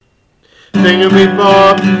Thingemy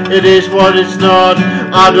Bob, it is what it's not.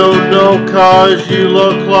 I don't know, cause you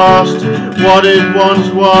look lost. What it once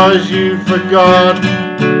was you forgot.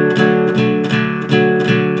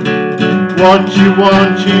 What you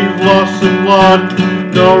want, you've lost some blood.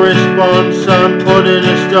 No response, I'm putting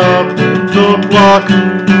a stop. Don't block.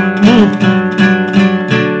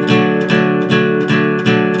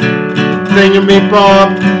 Thingemy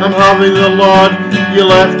Bob, I'm having the lot. You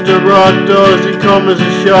left a rod, does it come as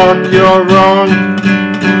a shock? You're wrong.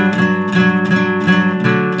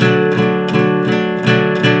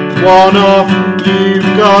 One off, you've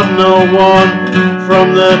got no one.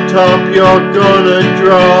 From the top you're gonna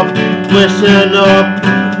drop. Listen up.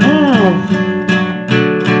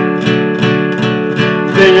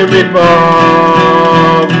 Thingemy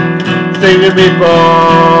Bob, Thingemy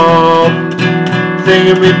Bob,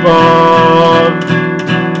 Thingemy Bob,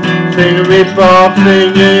 Thingemy Bob,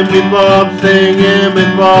 Thingemy Bob, Thingemy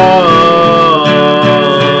Bob,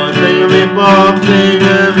 Thingemy Bob, Thingemy Bob.